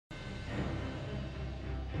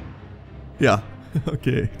Ja,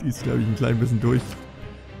 okay. Die ist, glaube ich, ein klein bisschen durch.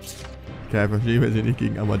 Ich kann ja verstehen, wenn sie nicht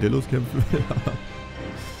gegen Armadillos kämpfen will.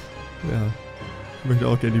 Ja. Ich möchte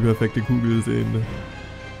auch gerne die perfekte Kugel sehen. Ne?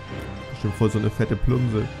 Bestimmt voll so eine fette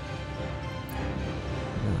Plumse. Ja.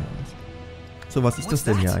 So, was ist das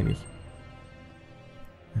denn hier eigentlich?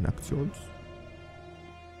 Ein Aktions...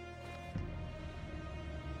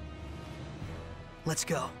 Let's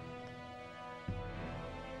go.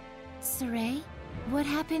 Saray, what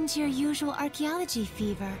happened to your usual archaeology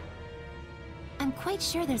fever? I'm quite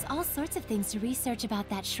sure there's all sorts of things to research about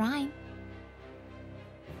that shrine.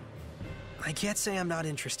 I can't say I'm not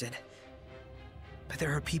interested. But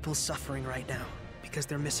there are people suffering right now because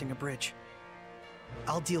they're missing a bridge.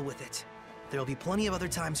 I'll deal with it. There'll be plenty of other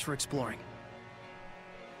times for exploring.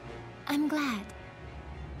 I'm glad.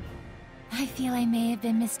 I feel I may have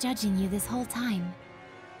been misjudging you this whole time.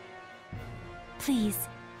 Please,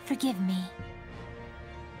 forgive me.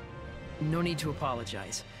 No need to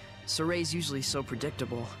apologize. Saray's usually so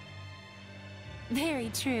predictable. Very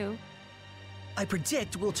true. I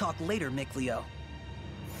predict we'll talk later, Mikleo.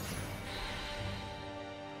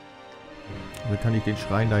 Also kann ich den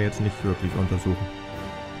Schrein da jetzt nicht wirklich untersuchen.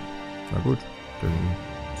 Na gut, dann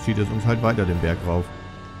zieht es uns halt weiter den Berg rauf.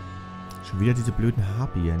 Schon wieder diese blöden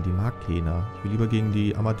Harpien, die mag keiner. Ich will lieber gegen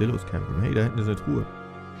die Armadillos campen. Hey, da hinten ist eine Truhe.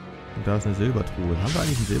 Und da ist eine Silbertruhe. Haben wir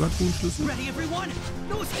eigentlich einen Silbertruhenschlüssel?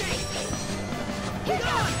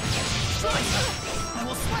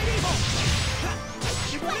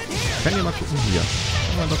 Kann ja mal gucken hier.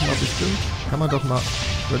 Kann man doch mal bestimmt. Kann man doch mal.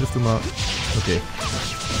 Würdest du mal. Okay.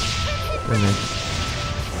 Wenn nicht.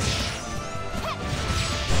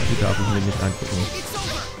 Die darf ich mir nicht angucken.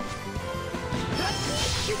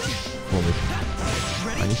 Komisch.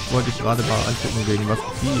 Eigentlich wollte ich gerade mal angucken, wegen was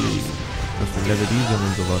die. Was für Level die sind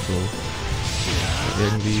und sowas so. Aber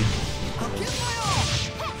irgendwie.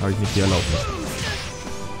 Habe ich nicht die Erlaubnis.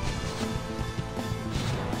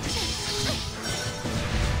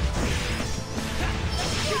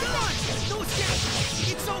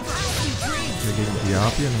 Gegen die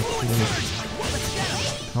Harpien hat nämlich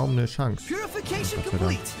kaum eine Chance.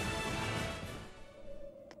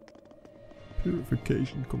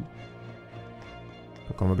 Purification kommt.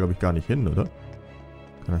 Da kommen wir, glaube ich, gar nicht hin, oder?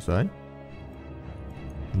 Kann das sein?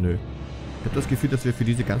 Nö. Ich habe das Gefühl, dass wir für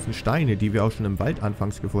diese ganzen Steine, die wir auch schon im Wald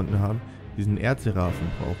anfangs gefunden haben, diesen Erdseraphen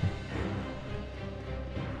brauchen.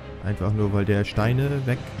 Einfach nur, weil der Steine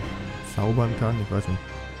wegzaubern kann. Ich weiß nicht.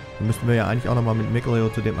 Dann müssten wir ja eigentlich auch nochmal mit Mikleo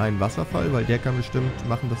zu dem einen Wasserfall, weil der kann bestimmt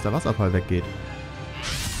machen, dass der Wasserfall weggeht.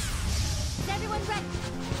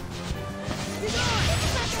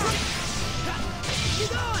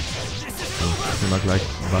 So, jetzt nehmen wir gleich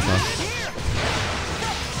Wasser.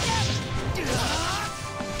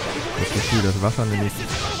 Das Gefühl, das Wasser nämlich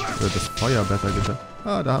wird das Feuer besser getan.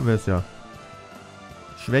 Ah, da haben wir es ja.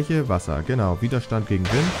 Schwäche, Wasser, genau. Widerstand gegen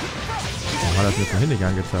Wind. Warum hat das mir vorhin nicht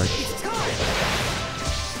angezeigt?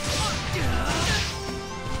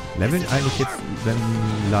 Leveln eigentlich jetzt, wenn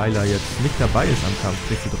Leider jetzt nicht dabei ist am Kampf,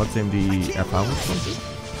 kriegt sie trotzdem die Erfahrungspunkte?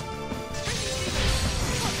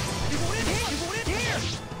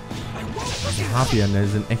 Die Harpien, die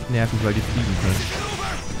sind echt nervig, weil die fliegen können.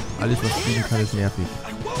 Alles, was fliegen kann, ist nervig.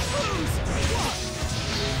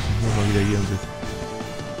 Ich muss mal wieder hier im Sitz.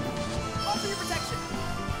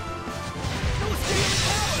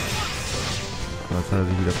 So, jetzt hat er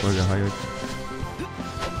sich wieder voll geheilt.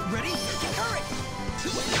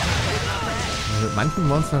 Mit manchen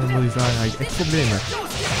Monstern, muss ich sagen, habe ich echt Probleme.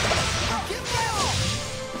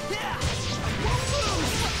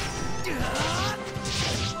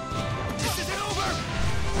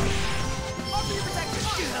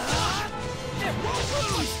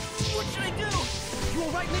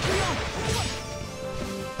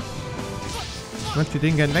 Ich möchte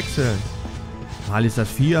den gern wechseln. Mal ist das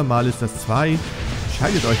 4, mal ist das 2.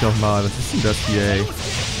 Entscheidet euch doch mal. Was ist denn das hier, ey?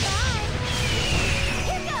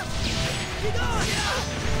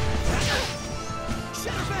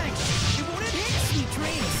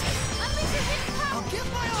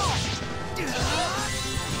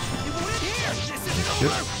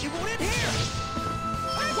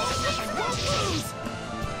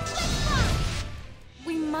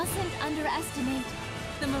 We mustn't underestimate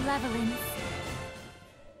the malevolence.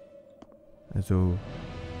 Also,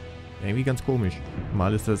 irgendwie ganz komisch.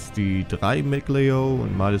 Mal ist das die 3 Mikleo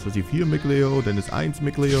und mal ist das die 4 Mikleo, dann ist 1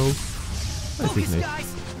 Mikleo. Weiß ich nicht.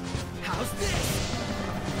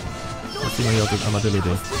 Jetzt sehen wir hier auf das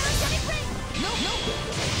Armadillo-Ding.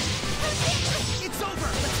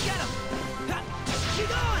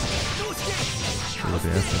 So,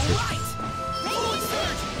 der erste Hit.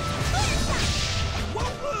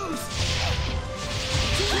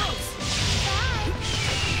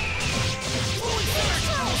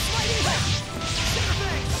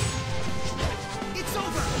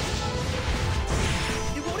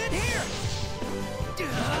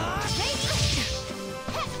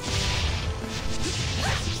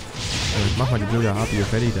 mach mal die blöde Harpie hier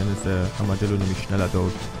fertig, dann ist der Armadillo nämlich schneller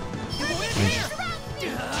tot. Mensch.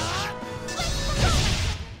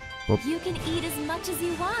 You can eat as much as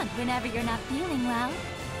you want whenever you're not feeling well.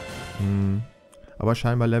 Aber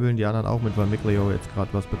scheinbar leveln die anderen auch mit, weil Mikleo jetzt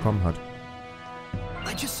gerade was bekommen hat.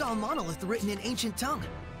 I just saw a monolith written in ancient tongue.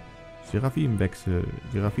 Seraphenwechsel.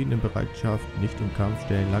 Seraphen in Bereitschaft, nicht im Kampf,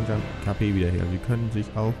 stellen langsam KP wieder her. Sie können sich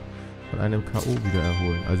auch von einem K.O. wieder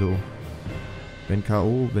erholen. Also,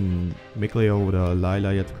 wenn Mikleo oder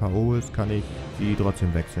Leider jetzt K.O. ist, kann ich sie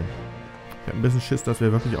trotzdem wechseln. Ich habe ein bisschen Schiss, dass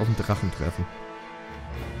wir wirklich auf den Drachen treffen.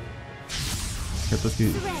 Ich habe das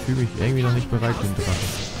Gefühl, ich fühle mich irgendwie noch nicht bereit für den Drachen.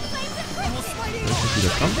 Ich weiß nicht, wie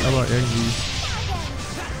das kommt, aber irgendwie...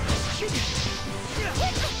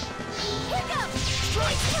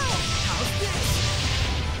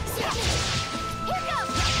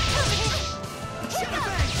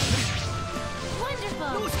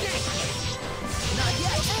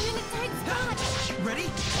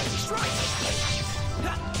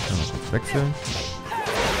 Kann man kurz wechseln.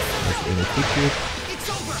 Dass es irgendwie gut geht.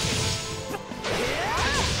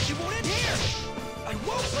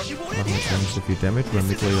 Machen jetzt ja nicht so viel Damage, weil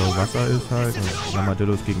Mikleo Wasser ist halt und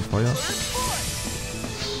Armadillo ist gegen Feuer.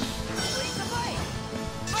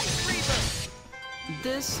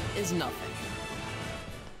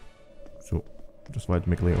 So, das war jetzt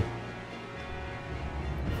Mikleo.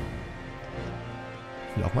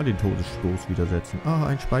 Ich will auch mal den Todesstoß widersetzen. Ah,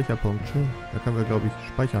 ein Speicherpunkt. Schön. Da können wir, glaube ich,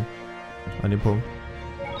 speichern. An dem Punkt.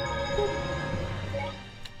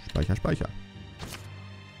 Speicher.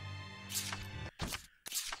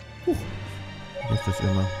 Ist das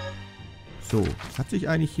immer. So, hat sich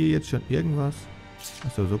eigentlich hier jetzt schon irgendwas...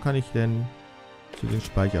 Achso, so kann ich denn zu den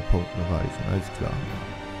Speicherpunkten reisen. Alles klar.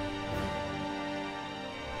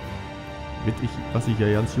 Was ich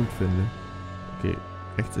ja ganz gut finde. Okay,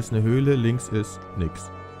 rechts ist eine Höhle, links ist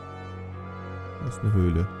nix. Das ist eine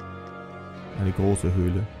Höhle. Eine große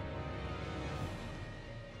Höhle.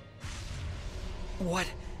 What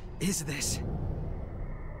is this?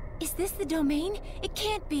 Is this the domain? It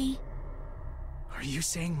can't be. Are you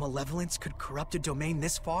saying malevolence could corrupt a domain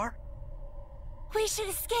this far? We should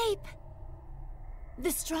escape!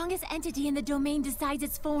 The strongest entity in the domain decides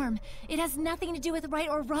its form. It has nothing to do with right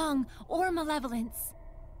or wrong, or malevolence.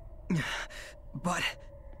 But...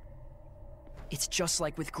 It's just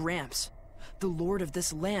like with Gramps. The lord of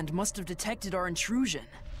this land must have detected our intrusion.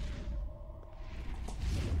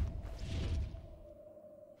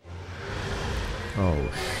 Oh,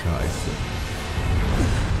 Scheiße.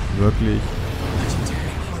 Wirklich?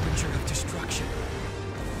 Legendary harbinger of destruction.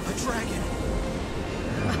 A dragon.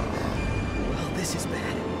 Well, this is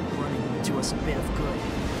bad. Running won't do us a bit of good.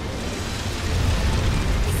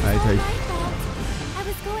 Alter, my fault. I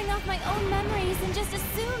was going off my own memories and just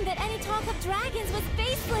assumed that any talk of dragons was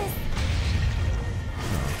baseless.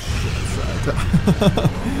 Alter.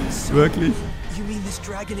 Wirklich? You mean this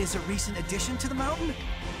dragon is a recent addition to the mountain?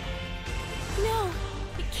 No,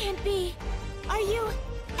 it can't be. Are you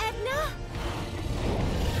Edna?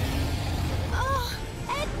 Oh,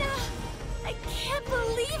 Edna! I can't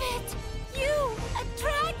believe it! You, a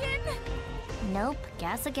dragon! Nope,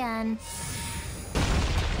 guess again.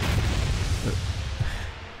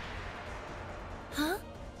 Huh?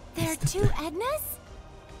 There are two Ednas?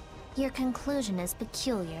 Your conclusion is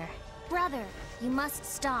peculiar. Brother, you must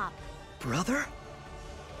stop. Brother?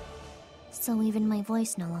 So even my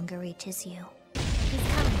voice no longer reaches you. He's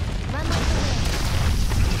coming. Run like the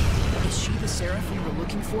wind. Is she the seraph we were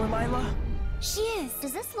looking for, Lila? She is.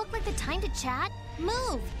 Does this look like the time to chat?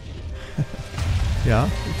 Move! Ja,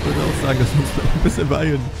 ich würde auch sagen, dass wir uns ein bisschen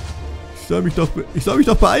beeilen. Ich soll mich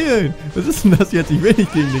doch beeilen! Was ist denn das jetzt? Ich will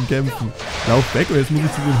nicht gegen den kämpfen. Lauf weg und jetzt muss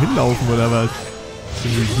ich zu dem hinlaufen, oder was? Das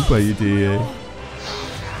ist eine super Idee, ey.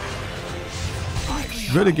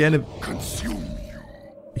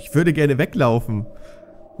 Ich würde gerne weglaufen.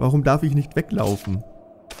 Warum darf ich nicht weglaufen?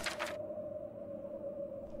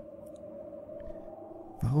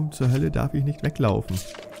 Warum zur Hölle darf ich nicht weglaufen?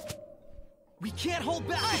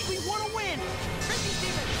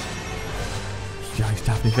 Ja, ich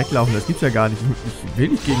darf nicht weglaufen. Das gibt's ja gar nicht. Ich will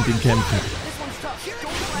nicht gegen den kämpfen.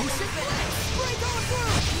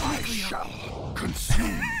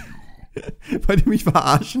 Wollt ihr mich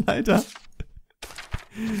verarschen, Alter?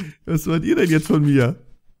 Was wollt ihr denn jetzt von mir?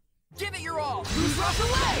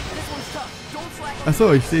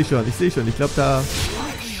 Achso, ich sehe schon. Ich glaube da...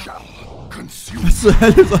 Was zur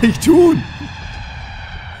Hölle soll ich tun?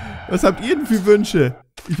 Was habt ihr denn für Wünsche?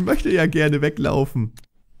 Ich möchte ja gerne weglaufen.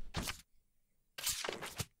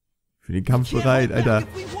 Für den Kampf bereit, Alter.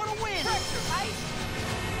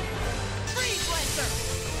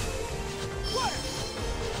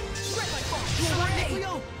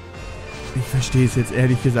 Ich verstehe es jetzt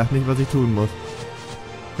ehrlich gesagt nicht, was ich tun muss.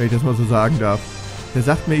 Wenn ich das mal so sagen darf. Der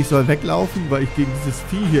sagt mir, ich soll weglaufen, weil ich gegen dieses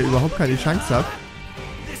Vieh hier überhaupt keine Chance habe.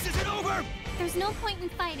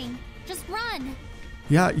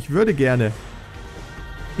 Ja, ich würde gerne.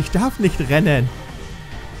 Ich darf nicht rennen.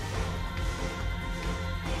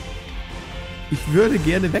 Ich würde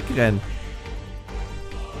gerne wegrennen.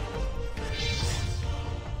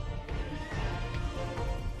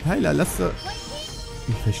 Heiler, lass doch...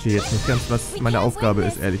 Ich verstehe jetzt nicht ganz, was meine Aufgabe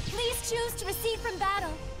ist, ehrlich.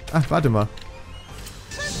 Ach, warte mal.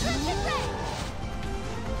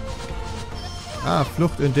 Ah,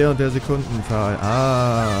 Flucht in der und der Sekundenzahl.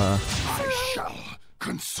 Ah.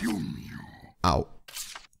 Au.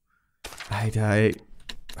 Alter, ey.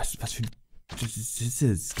 Was für... Das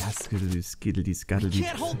ist Skiddly.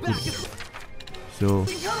 So.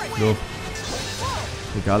 Flucht.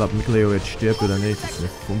 Egal, ob Mikleo jetzt stirbt oder nicht. Das ist eine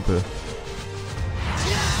Pumpe.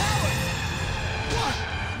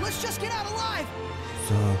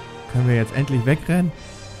 So. Können wir jetzt endlich wegrennen?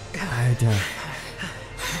 Alter.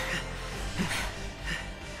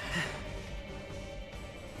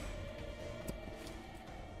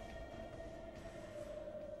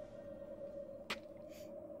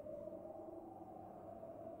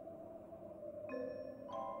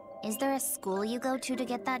 Is there a school you go to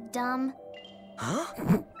get that dumb? Huh?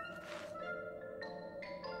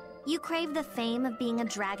 You crave the fame of being a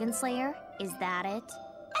dragon slayer? Is that it?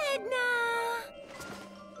 Edna!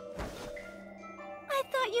 I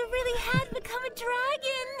thought you really had become a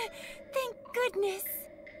dragon! Thank goodness.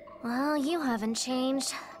 Well, you haven't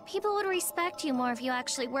changed. People would respect you more if you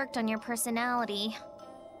actually worked on your personality.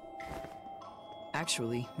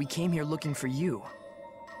 Actually, we came here looking for you.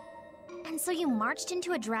 And so you marched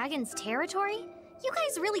into a dragon's territory? You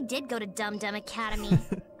guys really did go to Dum Dum Academy.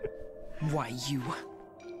 Why, you?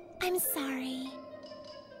 I'm sorry.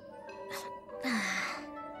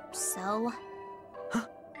 So? Huh?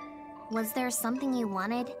 Was there something you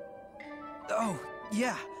wanted? Oh,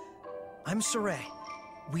 yeah. I'm Saray.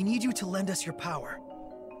 We need you to lend us your power.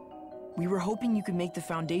 We were hoping you could make the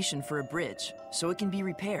foundation for a bridge, so it can be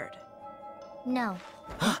repaired. No.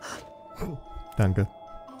 Danke.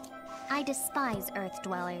 I despise Earth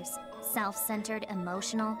dwellers. Self-centered,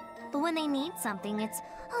 emotional. But when they need something, it's,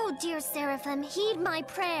 oh dear Seraphim, heed my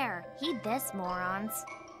prayer. Heed this, morons.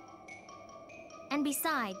 And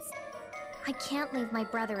besides, I can't leave my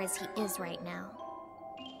brother as he is right now.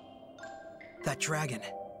 That dragon,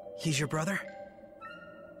 he's your brother?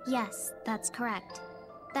 Yes, that's correct.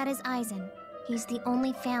 That is Eisen. He's the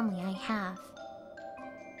only family I have.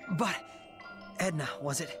 But, Edna,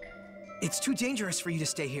 was it? It's too dangerous for you to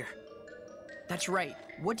stay here. That's right.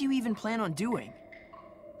 What do you even plan on doing?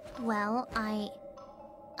 Well, I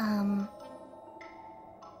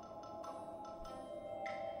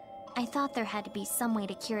thought there had to be some way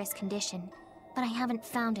to cure his condition, but I haven't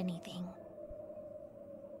found anything.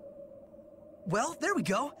 Well, there we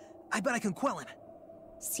go. I bet I can quell him.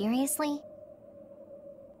 Seriously?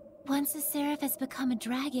 Once a seraph has become a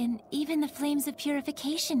dragon, even the flames of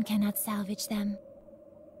purification cannot salvage them.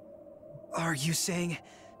 Are you saying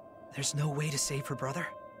there's no way to save her brother?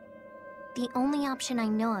 The only option I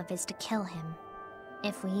know of is to kill him.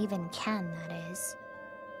 If we even can, that is.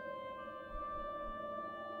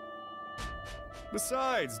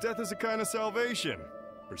 Besides, death is a kind of salvation.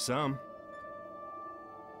 For some.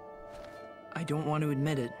 I don't want to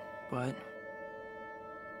admit it, but...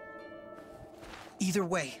 Either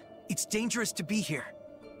way, it's dangerous to be here.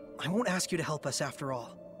 I won't ask you to help us after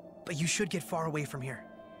all, but you should get far away from here.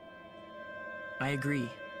 I agree.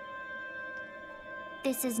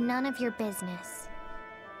 This is none of your business.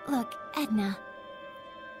 Look, Edna.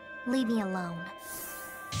 Leave me alone.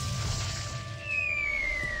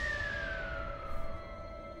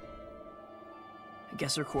 I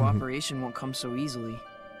guess our cooperation won't come so easily.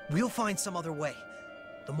 We'll find some other way.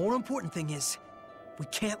 The more important thing is, we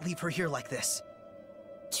can't leave her here like this.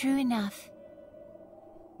 True enough.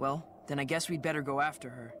 Well, then I guess we'd better go after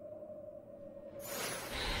her.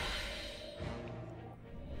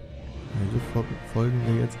 Also folgen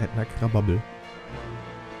wir jetzt Edna Krababbel.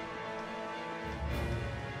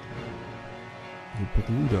 Ihr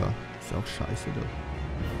Bruder. Ist auch scheiße,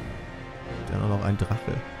 da. Dann auch noch ein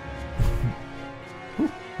Drache.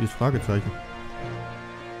 Hier ist Fragezeichen.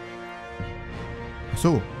 Ach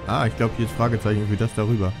so. Ah, ich glaube, hier ist Fragezeichen für das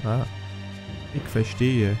darüber. Ah. Ich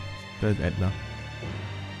verstehe. Da ist Edna.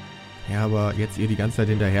 Ja, aber jetzt ihr die ganze Zeit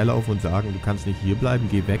hinterherlaufen und sagen, du kannst nicht hier bleiben,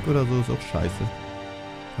 geh weg oder so, ist auch scheiße.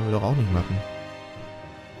 Können wir doch auch nicht machen.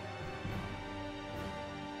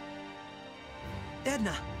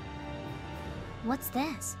 Edna! What's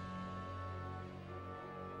this?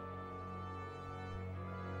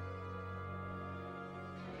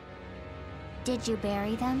 Did you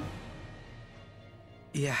bury them?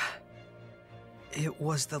 Yeah. It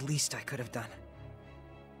was the least I could have done.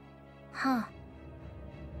 Huh.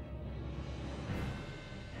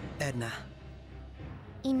 Edna.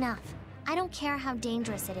 Enough. I don't care how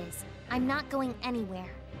dangerous it is. I'm not going anywhere.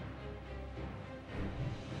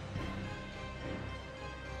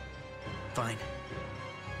 Fine.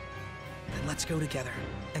 Then let's go together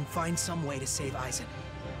and find some way to save Eisen.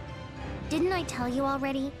 Didn't I tell you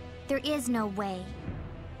already? There is no way.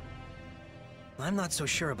 I'm not so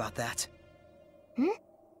sure about that. Hmm?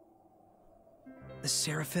 The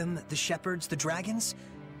Seraphim, the Shepherds, the Dragons,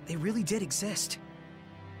 they really did exist.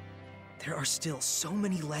 There are still so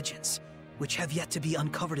many legends which have yet to be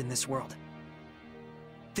uncovered in this world.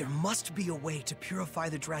 There must be a way to purify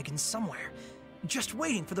the dragons somewhere, just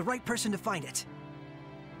waiting for the right person to find it.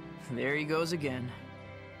 There he goes again.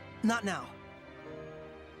 Not now.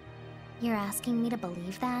 You're asking me to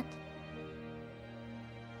believe that?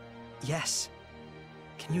 Yes.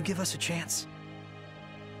 Can you give us a chance?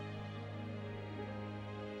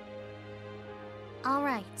 All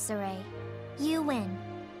right, Saray. You win.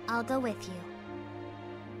 I'll go with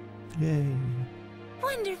you. Yay.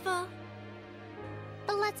 Wonderful.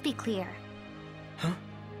 But let's be clear. Huh?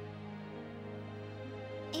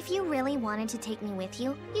 If you really wanted to take me with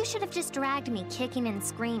you, you should have just dragged me kicking and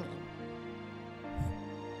screaming.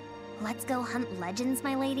 Let's go hunt legends,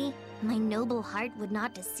 my lady. My noble heart would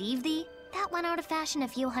not deceive thee. That went out of fashion a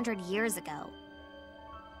few hundred years ago.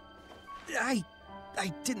 I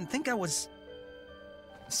didn't think I was...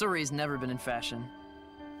 Surrey's never been in fashion.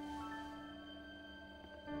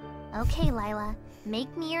 Okay, Lila.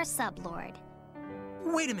 Make me your sublord.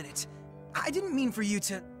 Wait a minute. I didn't mean for you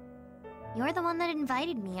to... You're the one that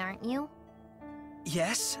invited me, aren't you?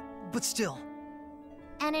 Yes, but still.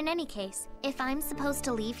 And in any case, if I'm supposed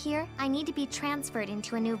to leave here, I need to be transferred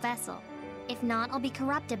into a new vessel. If not, I'll be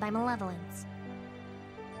corrupted by malevolence.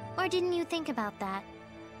 Or didn't you think about that?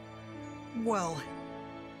 Well...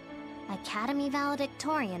 Academy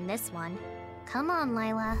valedictorian, this one. Come on,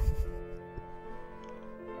 Lila.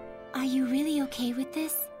 Are you really okay with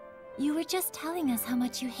this? You were just telling us how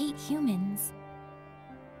much you hate humans.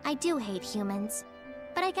 I do hate humans,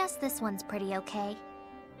 but I guess this one's pretty okay.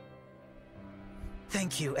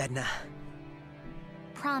 Thank you, Edna.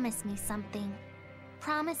 Promise me something.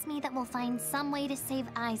 Promise me that we'll find some way to save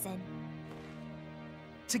Eisen.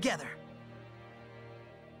 Together.